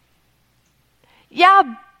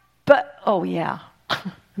 Yeah, but, oh yeah.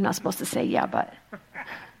 I'm not supposed to say yeah, but.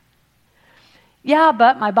 Yeah,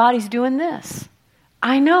 but my body's doing this.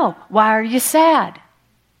 I know. Why are you sad?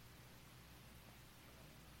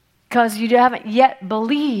 Because you haven't yet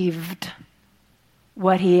believed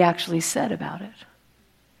what he actually said about it.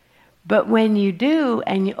 But when you do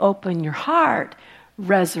and you open your heart,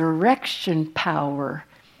 resurrection power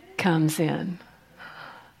comes in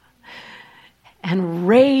and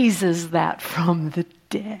raises that from the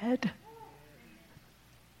dead.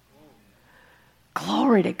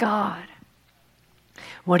 Glory to God.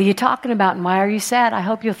 What are you talking about and why are you sad? I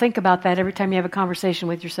hope you'll think about that every time you have a conversation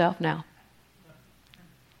with yourself now.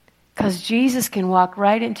 Because Jesus can walk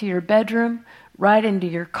right into your bedroom, right into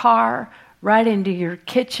your car, right into your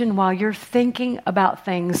kitchen while you're thinking about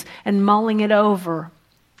things and mulling it over.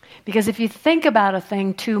 Because if you think about a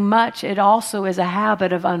thing too much, it also is a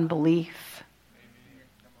habit of unbelief.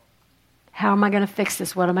 How am I going to fix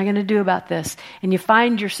this? What am I going to do about this? And you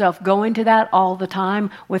find yourself going to that all the time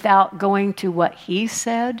without going to what he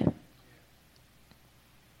said.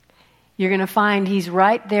 You're going to find he's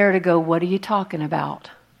right there to go, what are you talking about?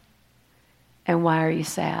 And why are you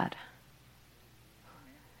sad?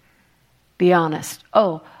 Be honest.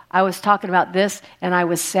 Oh, I was talking about this and I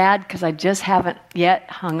was sad because I just haven't yet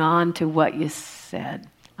hung on to what you said.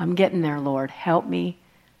 I'm getting there, Lord. Help me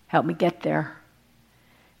get there.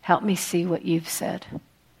 Help me see what you've said.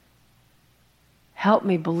 Help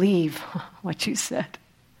me believe what you said.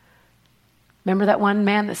 Remember that one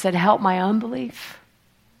man that said, help my unbelief?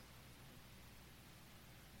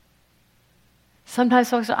 Sometimes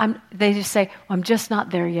folks, they just say, well, I'm just not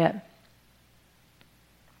there yet.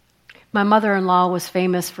 My mother-in-law was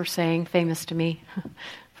famous to me,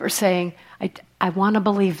 for saying, I want to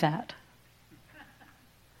believe that.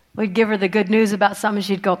 We'd give her the good news about something,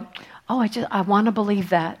 she'd go, Oh, I want to believe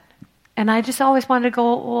that. And I just always wanted to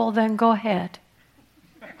go, well, then go ahead.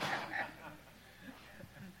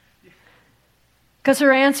 Because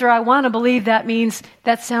her answer, I want to believe that, means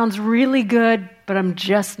that sounds really good, but I'm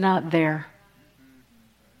just not there.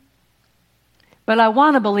 But I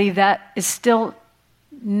want to believe that is still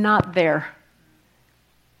not there.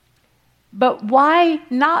 But why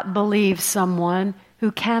not believe someone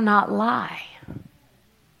who cannot lie?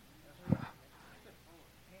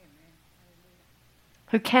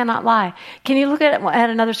 Who cannot lie. Can you look at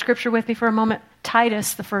another scripture with me for a moment?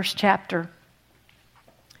 Titus, the first chapter.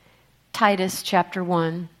 Titus chapter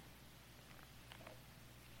 1.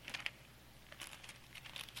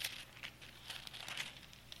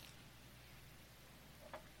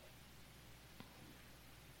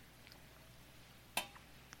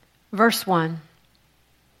 Verse 1.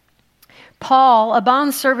 Paul, a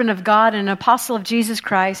bondservant of God and an apostle of Jesus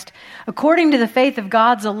Christ, according to the faith of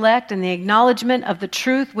God's elect and the acknowledgement of the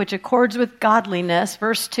truth which accords with godliness,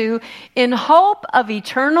 verse 2, in hope of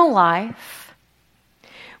eternal life,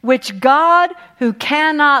 which God, who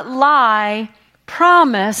cannot lie,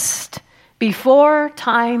 promised before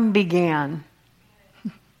time began,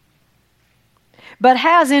 but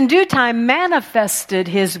has in due time manifested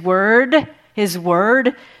his word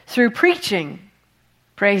through preaching.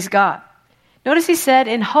 Praise God. Notice he said,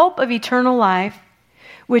 in hope of eternal life,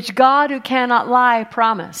 which God who cannot lie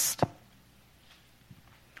promised.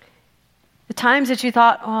 The times that you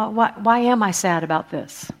thought, oh, why am I sad about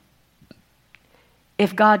this?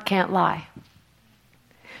 If God can't lie.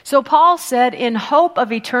 So Paul said, in hope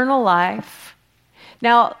of eternal life.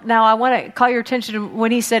 Now I want to call your attention to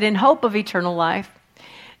when he said, in hope of eternal life.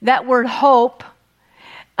 That word hope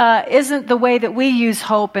isn't the way that we use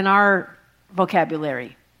hope in our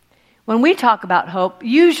vocabulary. When we talk about hope,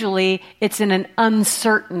 usually it's in an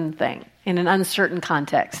uncertain thing, in an uncertain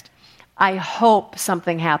context. I hope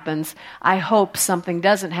something happens. I hope something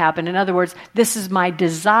doesn't happen. In other words, this is my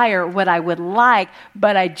desire, what I would like,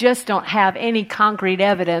 but I just don't have any concrete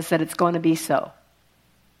evidence that it's going to be so.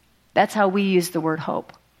 That's how we use the word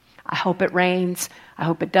hope. I hope it rains. I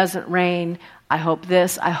hope it doesn't rain. I hope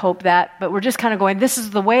this. I hope that. But we're just kind of going, this is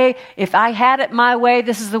the way. If I had it my way,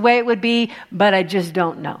 this is the way it would be, but I just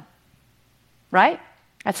don't know. Right?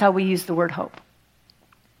 That's how we use the word hope.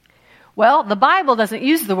 Well, the Bible doesn't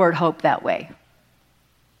use the word hope that way.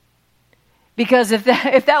 Because if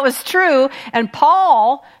that was true, and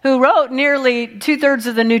Paul, who wrote nearly 2/3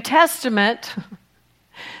 of the New Testament,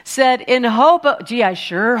 said, in hope, I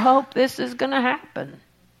sure hope this is going to happen.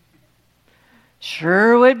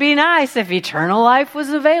 Sure would be nice if eternal life was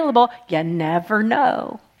available. You never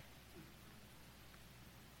know.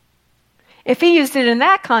 If he used it in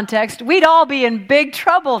that context, we'd all be in big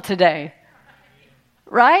trouble today.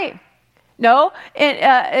 Right? No,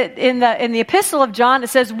 in the epistle of John, it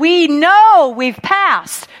says, we know we've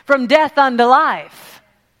passed from death unto life.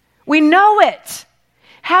 We know it.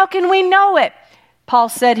 How can we know it? Paul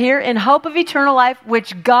said here, in hope of eternal life,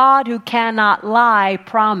 which God, who cannot lie,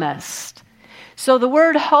 promised. So the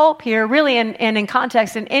word hope here, really, and in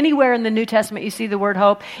context, and anywhere in the New Testament you see the word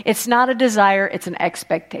hope, it's not a desire, it's an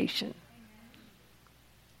expectation.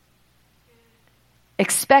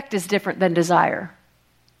 Expect is different than desire.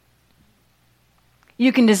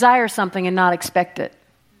 You can desire something and not expect it.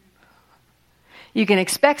 You can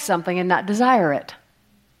expect something and not desire it.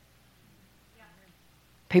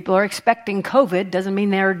 People are expecting COVID, doesn't mean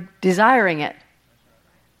they're desiring it.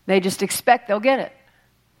 They just expect they'll get it.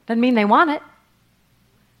 Doesn't mean they want it.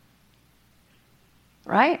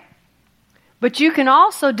 Right? But you can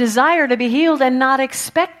also desire to be healed and not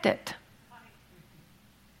expect it.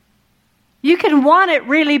 You can want it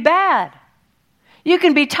really bad. You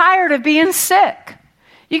can be tired of being sick.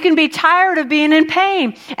 You can be tired of being in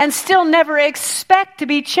pain and still never expect to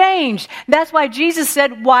be changed. That's why Jesus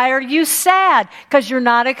said, why are you sad? Because you're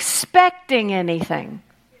not expecting anything.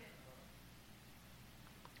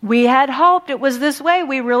 We had hoped it was this way.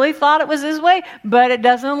 We really thought it was this way, but it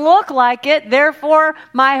doesn't look like it. Therefore,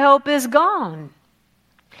 my hope is gone.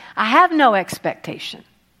 I have no expectation.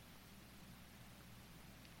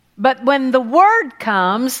 But when the word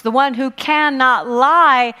comes, the one who cannot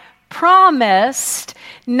lie promised,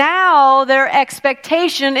 now their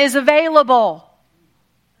expectation is available.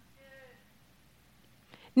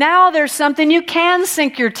 Now there's something you can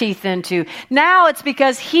sink your teeth into. Now it's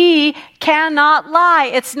because he cannot lie.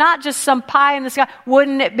 It's not just some pie in the sky.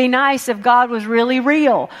 Wouldn't it be nice if God was really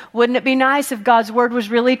real? Wouldn't it be nice if God's word was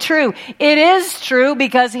really true? It is true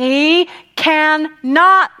because he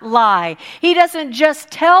cannot lie. He doesn't just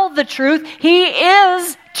tell the truth. He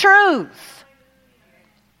is truth.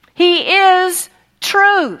 He is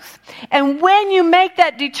truth. And when you make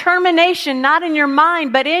that determination, not in your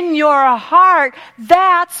mind, but in your heart,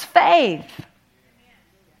 that's faith.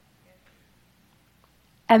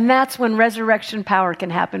 And that's when resurrection power can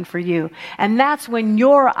happen for you. And that's when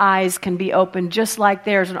your eyes can be opened just like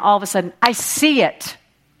theirs. And all of a sudden, I see it.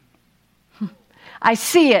 I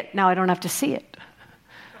see it. Now I don't have to see it.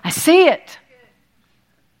 I see it.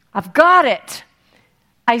 I've got it.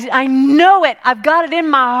 I know it. I've got it in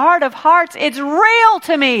my heart of hearts. It's real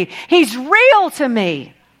to me. He's real to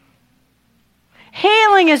me.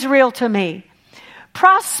 Healing is real to me.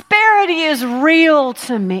 Prosperity is real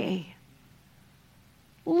to me.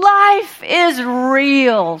 Life is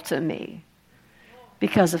real to me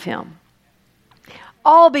because of Him.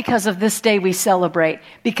 All because of this day we celebrate,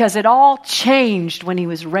 because it all changed when He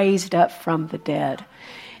was raised up from the dead.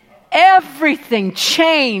 Everything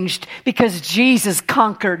changed because Jesus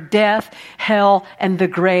conquered death, hell, and the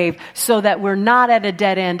grave, so that we're not at a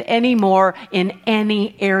dead end anymore in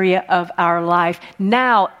any area of our life.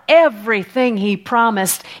 Now, everything He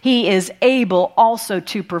promised, He is able also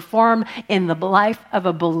to perform in the life of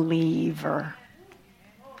a believer.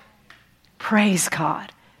 Praise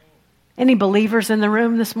God. Any believers in the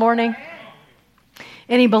room this morning?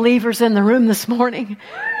 Any believers in the room this morning?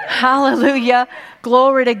 Hallelujah.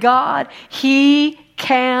 Glory to God. He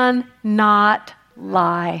cannot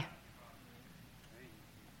lie.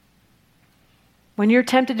 When you're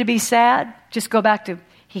tempted to be sad, just go back to,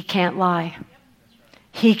 He can't lie.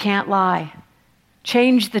 He can't lie.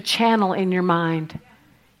 Change the channel in your mind.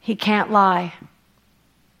 He can't lie.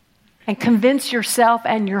 And convince yourself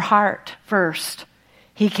and your heart first.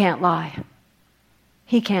 He can't lie.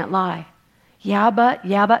 He can't lie. Yeah, but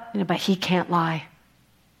He can't lie.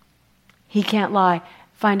 He can't lie.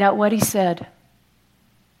 Find out what He said.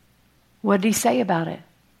 What did He say about it?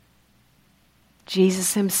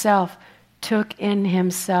 Jesus Himself took in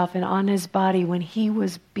Himself and on His body when He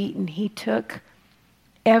was beaten, He took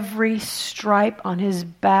every stripe on His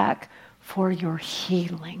back for your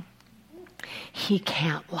healing. He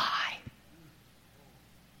can't lie.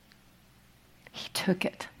 He took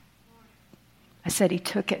it. I said He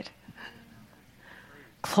took it.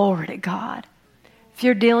 Glory to God. If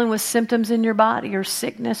you're dealing with symptoms in your body or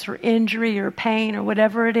sickness or injury or pain or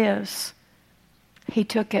whatever it is, He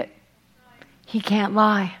took it. He can't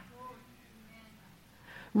lie.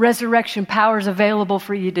 Resurrection power is available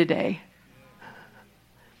for you today.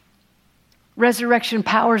 Resurrection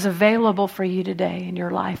power is available for you today in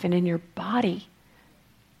your life and in your body.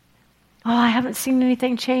 Oh, I haven't seen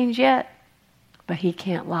anything change yet. But He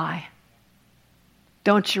can't lie.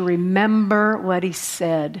 Don't you remember what He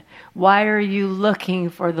said? Why are you looking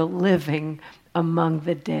for the living among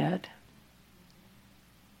the dead?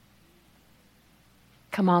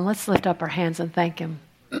 Come on, let's lift up our hands and thank Him.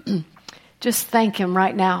 Just thank Him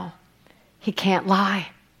right now. He can't lie.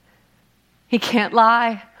 He can't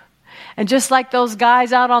lie. And just like those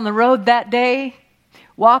guys out on the road that day,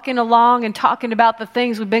 walking along and talking about the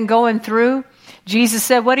things we've been going through, Jesus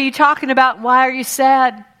said, what are you talking about? Why are you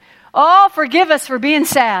sad? Oh, forgive us for being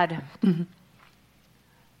sad.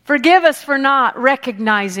 Forgive us for not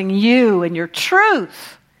recognizing you and your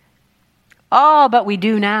truth. Oh, but we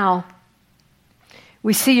do now.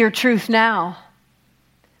 We see your truth now.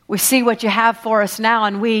 We see what you have for us now,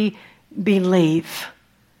 and we believe.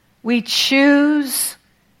 We choose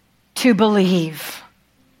to believe.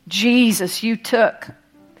 Jesus, you took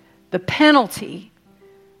the penalty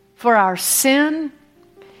for our sin.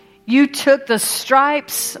 You took the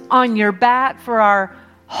stripes on your back for our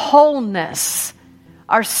wholeness,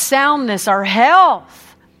 our soundness, our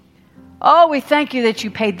health. Oh, we thank you that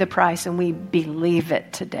you paid the price, and we believe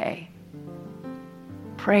it today.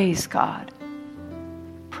 Praise God.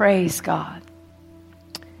 Praise God.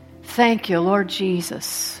 Thank you, Lord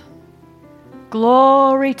Jesus.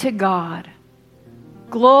 Glory to God.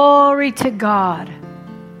 Glory to God.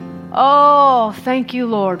 Oh, thank you,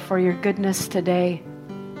 Lord, for your goodness today.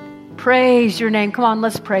 Praise your name. Come on,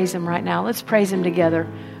 let's praise Him right now. Let's praise Him together.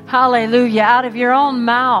 Hallelujah. Out of your own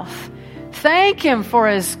mouth. Thank Him for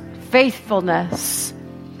His faithfulness.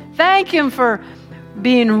 Thank Him for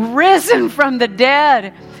being risen from the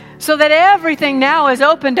dead so that everything now is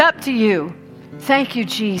opened up to you. Thank you,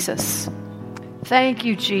 Jesus. Thank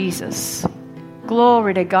you, Jesus.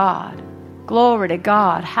 Glory to God. Glory to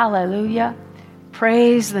God. Hallelujah.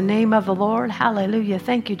 Praise the name of the Lord. Hallelujah.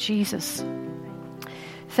 Thank you, Jesus.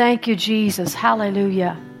 Thank you, Jesus.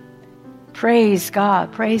 Hallelujah. Praise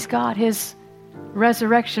God. Praise God. His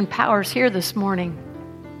resurrection power is here this morning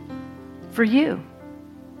for you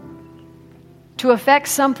to affect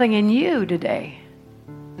something in you today.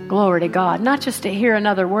 Glory to God. Not just to hear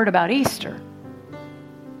another word about Easter,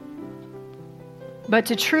 but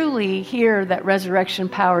to truly hear that resurrection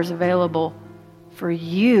power is available for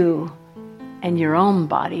you and your own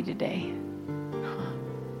body today.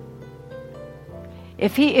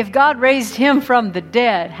 If God raised him from the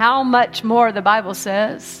dead, how much more, the Bible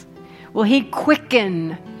says, will he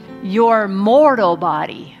quicken your mortal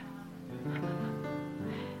body?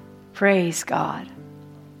 Praise God.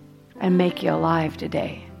 And make you alive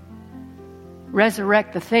today.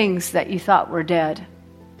 Resurrect the things that you thought were dead.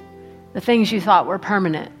 The things you thought were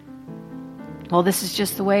permanent. Well, this is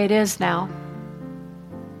just the way it is now.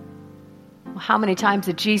 How many times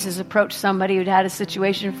did Jesus approach somebody who'd had a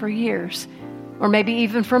situation for years? Or maybe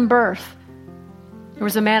even from birth? There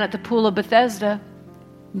was a man at the pool of Bethesda,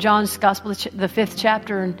 John's Gospel, the 5th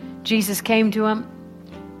chapter, and Jesus came to him.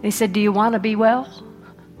 And he said, "Do you want to be well?"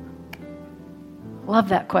 Love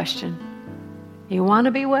that question. You want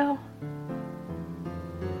to be well?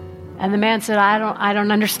 And the man said, I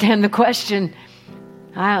don't understand the question.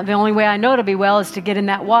 The only way I know to be well is to get in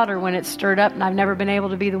that water when it's stirred up, and I've never been able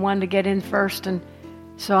to be the one to get in first, and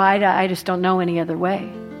so I just don't know any other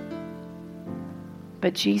way.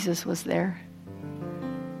 But Jesus was there.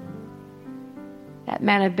 That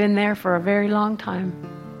man had been there for a very long time.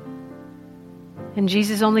 And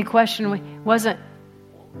Jesus' only question wasn't,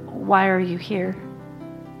 "Why are you here?"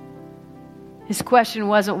 His question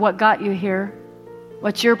wasn't, "What got you here?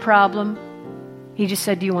 What's your problem?" He just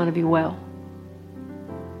said, "Do you want to be well?"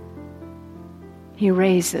 He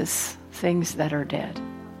raises things that are dead.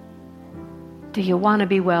 Do you want to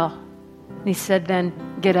be well? And he said, then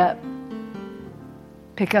get up,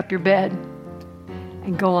 pick up your bed,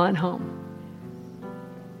 and go on home.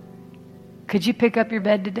 Could you pick up your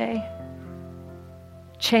bed today?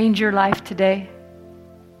 Change your life today?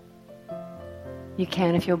 You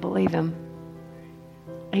can if you'll believe him.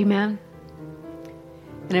 Amen.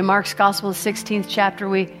 And in Mark's Gospel, the 16th chapter,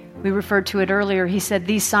 we referred to it earlier. He said,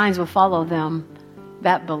 "These signs will follow them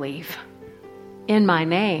that believe. In my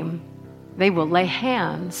name, they will lay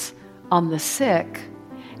hands on the sick,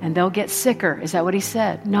 and they'll get sicker." Is that what he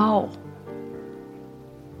said? No.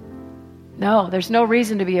 No, there's no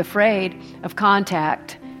reason to be afraid of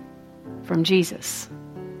contact from Jesus.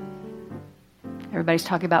 Everybody's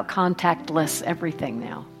talking about contactless everything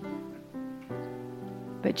now.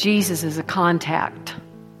 But Jesus is a contact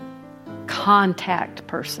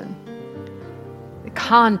person. The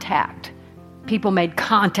contact. People made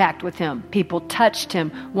contact with him. People touched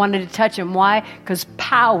him, wanted to touch him. Why? Because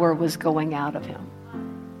power was going out of him.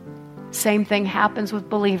 Same thing happens with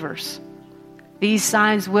believers. These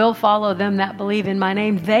signs will follow them that believe in my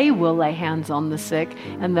name. They will lay hands on the sick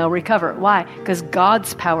and they'll recover. Why? Because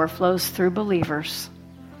God's power flows through believers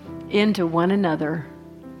into one another.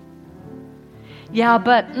 Yeah,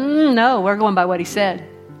 but no, we're going by what he said.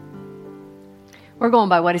 We're going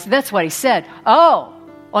by what he said. That's what he said. Oh,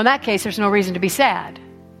 well, in that case, there's no reason to be sad.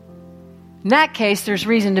 In that case, there's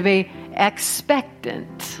reason to be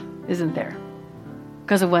expectant, isn't there?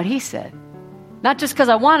 Because of what he said. Not just because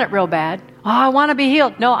I want it real bad. Oh, I want to be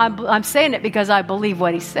healed. No, I'm saying it because I believe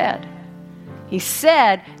what he said. He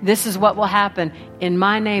said, this is what will happen. In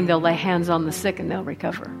my name, they'll lay hands on the sick and they'll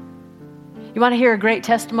recover. You want to hear a great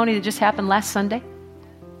testimony that just happened last Sunday?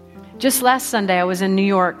 Just last Sunday, I was in New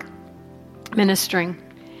York ministering.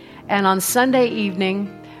 And on Sunday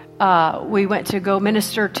evening, we went to go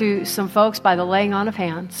minister to some folks by the laying on of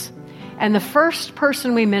hands. And the first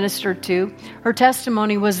person we ministered to, her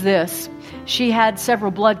testimony was this. She had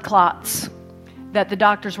several blood clots that the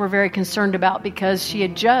doctors were very concerned about because she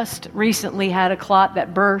had just recently had a clot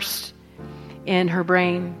that burst in her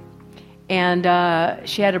brain. And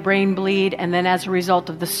she had a brain bleed, and then as a result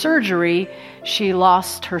of the surgery, she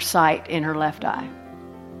lost her sight in her left eye.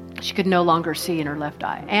 She could no longer see in her left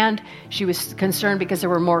eye. And she was concerned because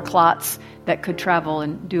there were more clots that could travel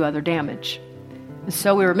and do other damage. And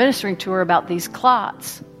so we were ministering to her about these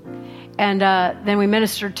clots. And then we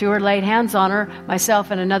ministered to her, laid hands on her,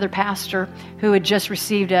 myself and another pastor who had just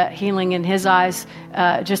received a healing in his eyes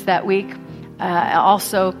just that week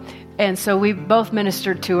also. And so we both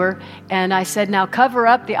ministered to her. And I said, now cover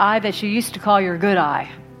up the eye that you used to call your good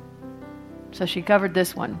eye. So she covered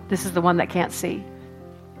this one. This is the one that can't see.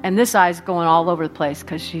 And this eye's going all over the place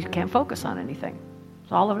because she can't focus on anything.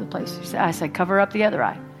 It's all over the place. I said, cover up the other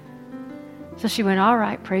eye. So she went, all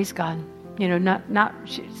right, praise God. You know,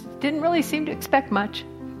 she didn't really seem to expect much.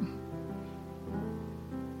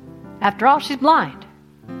 After all, she's blind.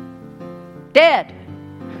 Dead.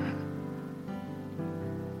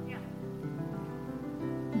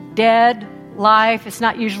 Dead life. It's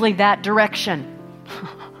not usually that direction.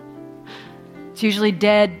 It's usually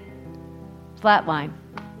dead, flatline.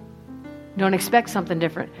 Don't expect something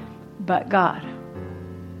different. But God.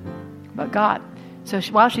 but God. So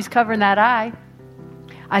while she's covering that eye,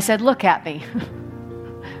 I said, look at me.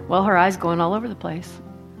 Well, her eye's going all over the place.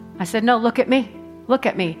 I said, no, look at me. Look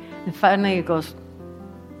at me. And finally it goes,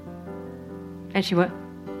 and she went,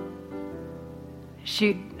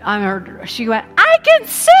 she went, I can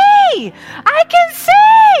see! I can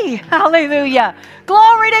see! Hallelujah.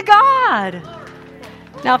 Glory to God.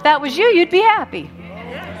 Now, if that was you, you'd be happy.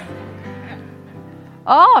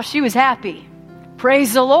 Oh, she was happy.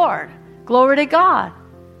 Praise the Lord. Glory to God.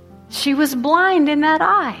 She was blind in that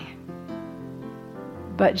eye.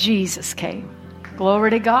 But Jesus came.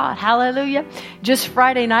 Glory to God. Hallelujah. Just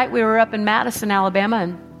Friday night, we were up in Madison, Alabama,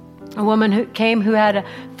 and a woman who came who had a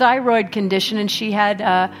thyroid condition, and she had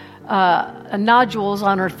nodules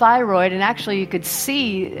on her thyroid, and actually you could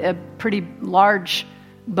see a pretty large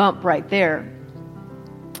bump right there.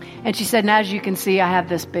 And she said, and as you can see, I have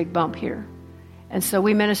this big bump here. And so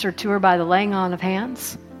we ministered to her by the laying on of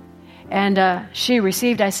hands. And she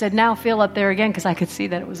received. I said, now feel up there again, because I could see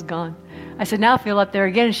that it was gone. I said, now feel up there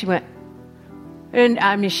again. And she went, and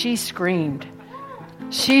I mean, she screamed.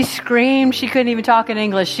 She screamed. She couldn't even talk in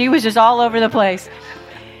English. She was just all over the place.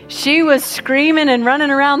 She was screaming and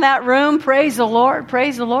running around that room. Praise the Lord.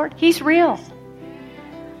 Praise the Lord. He's real.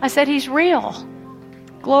 I said, he's real.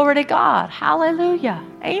 Glory to God. Hallelujah.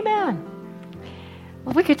 Amen.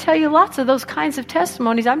 Well, we could tell you lots of those kinds of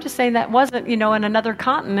testimonies. I'm just saying that wasn't, in another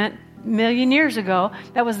continent a million years ago.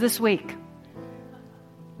 That was this week.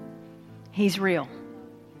 He's real.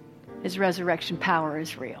 His resurrection power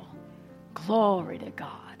is real. Glory to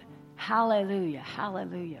God. Hallelujah.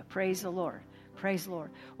 Hallelujah. Praise the Lord. Praise the Lord.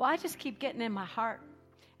 Well, I just keep getting in my heart,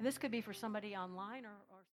 and this could be for somebody online or